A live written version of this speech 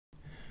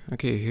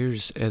Okay,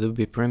 here's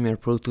Adobe Premiere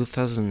Pro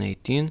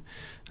 2018.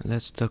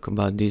 Let's talk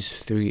about these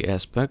three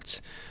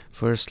aspects.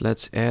 First,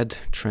 let's add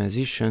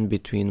transition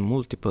between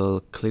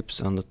multiple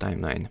clips on the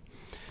timeline.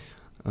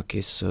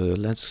 Okay, so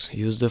let's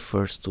use the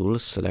first tool,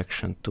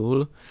 selection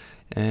tool,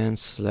 and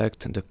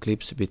select the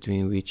clips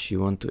between which you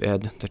want to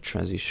add the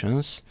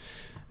transitions.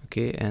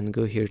 Okay, and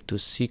go here to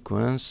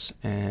sequence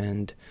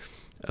and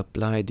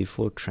apply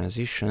default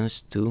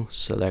transitions to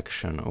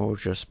selection, or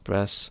just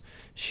press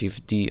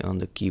Shift D on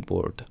the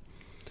keyboard.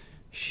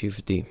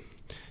 Shift D.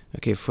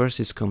 Okay,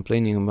 first it's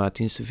complaining about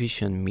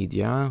insufficient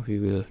media. We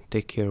will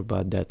take care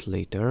about that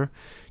later.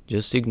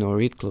 Just ignore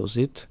it, close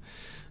it.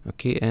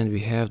 Okay, and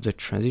we have the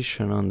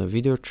transition on the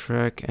video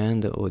track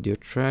and the audio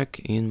track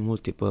in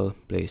multiple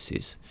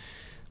places.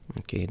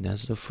 Okay,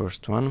 that's the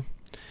first one.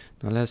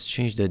 Now let's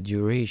change the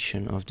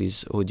duration of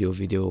these audio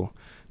video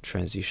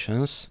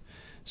transitions.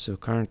 So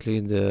currently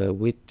the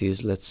width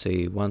is, let's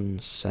say, 1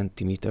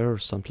 centimeter or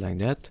something like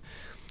that.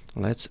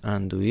 Let's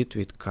undo it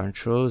with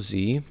Ctrl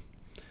Z.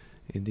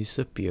 It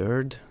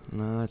disappeared.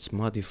 Now let's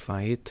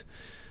modify it.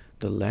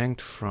 The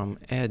length from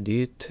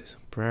Edit,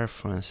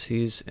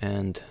 Preferences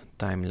and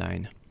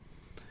Timeline.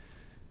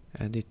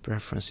 Edit,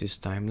 Preferences,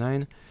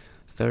 Timeline.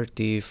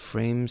 30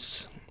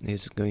 frames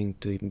is going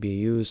to be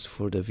used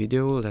for the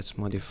video. Let's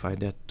modify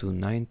that to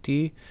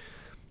 90.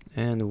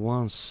 And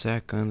 1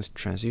 second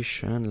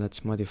transition,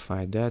 let's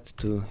modify that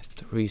to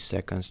 3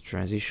 seconds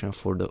transition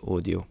for the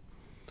audio.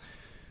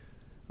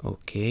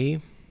 Okay.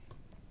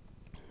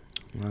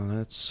 Now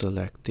let's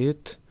select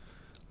it.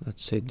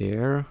 Let's say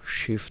there,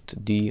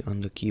 Shift D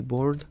on the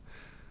keyboard.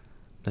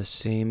 The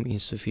same,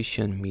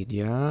 insufficient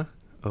media.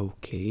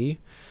 Okay.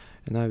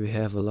 And now we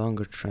have a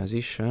longer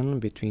transition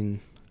between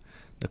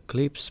the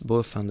clips,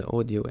 both on the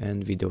audio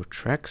and video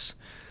tracks.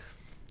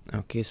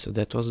 Okay, so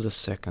that was the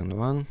second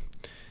one.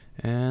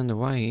 And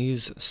why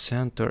is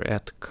center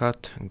at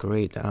cut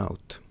grayed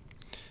out?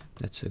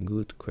 That's a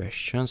good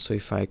question. So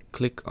if I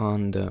click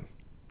on the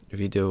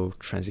video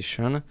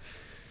transition,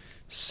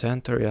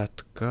 center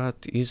at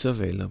cut is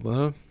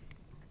available,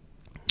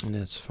 and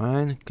that's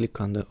fine. Click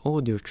on the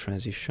audio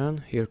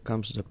transition. Here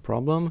comes the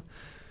problem.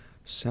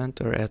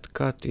 Center at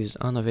cut is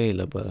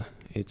unavailable.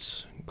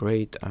 It's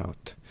grayed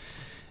out.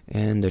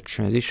 And the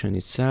transition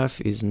itself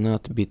is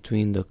not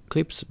between the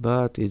clips,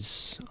 but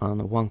it's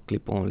on one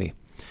clip only.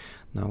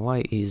 Now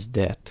why is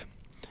that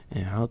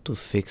and how to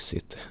fix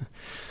it?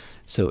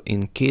 So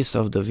in case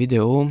of the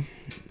video,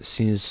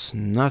 since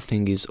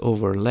nothing is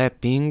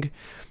overlapping,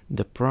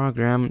 the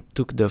program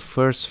took the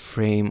first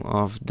frame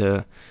of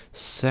the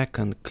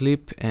second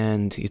clip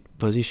and it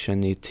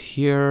positioned it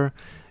here,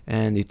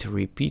 and it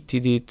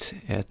repeated it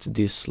at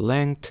this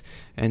length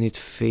and it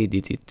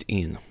faded it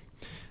in.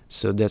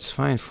 So that's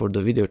fine for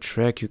the video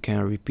track. You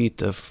can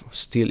repeat a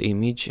still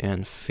image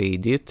and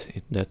fade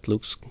it. That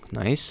looks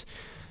nice.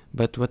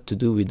 But what to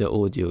do with the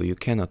audio? You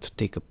cannot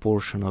take a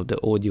portion of the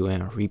audio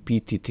and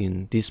repeat it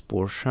in this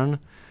portion,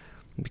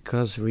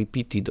 because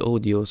repeated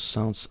audio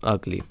sounds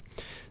ugly.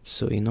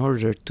 So in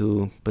order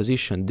to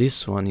position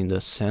this one in the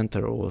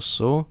center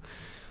also,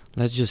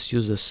 let's just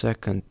use the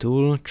second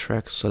tool,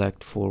 track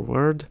select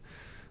forward,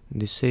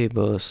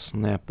 disable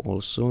snap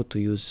also to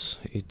use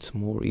it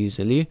more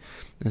easily,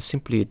 and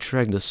simply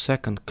drag the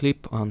second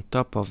clip on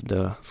top of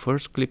the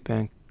first clip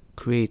and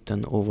create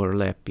an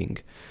overlapping.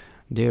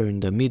 There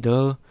in the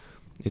middle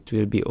it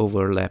will be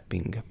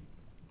overlapping.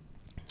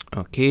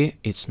 Okay,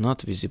 it's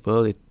not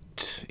visible, it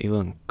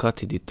even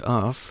cut it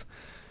off.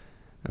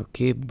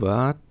 Okay,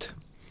 but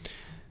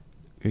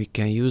we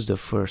can use the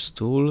first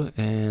tool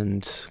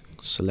and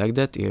select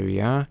that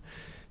area,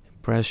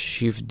 press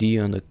Shift D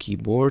on the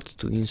keyboard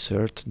to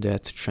insert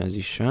that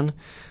transition,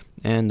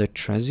 and the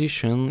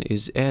transition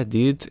is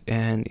added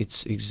and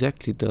it's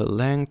exactly the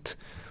length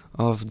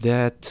of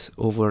that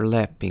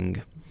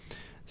overlapping.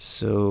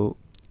 So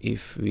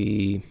if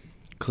we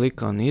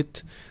click on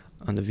it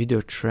on the video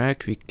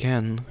track, we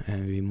can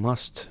and we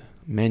must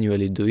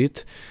manually do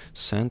it,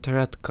 center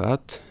at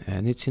cut,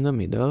 and it's in the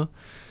middle.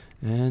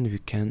 And we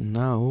can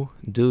now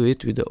do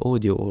it with the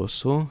audio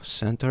also,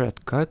 center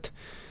at cut.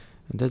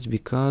 And that's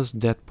because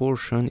that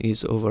portion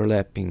is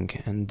overlapping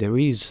and there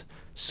is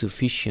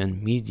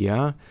sufficient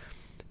media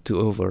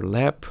to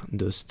overlap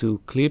those two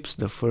clips,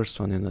 the first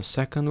one and the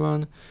second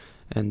one,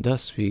 and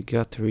thus we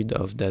got rid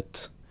of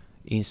that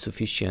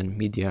insufficient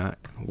media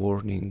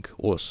warning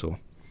also.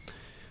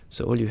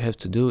 So all you have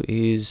to do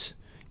is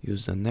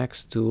use the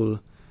next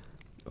tool,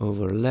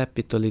 overlap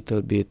it a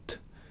little bit,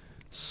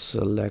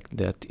 select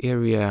that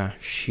area,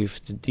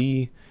 Shift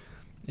D,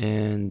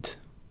 and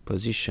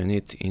position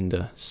it in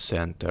the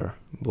center,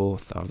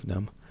 both of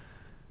them.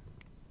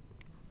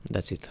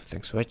 That's it.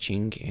 Thanks for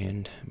watching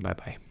and bye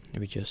bye.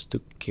 We just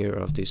took care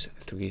of these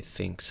three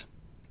things.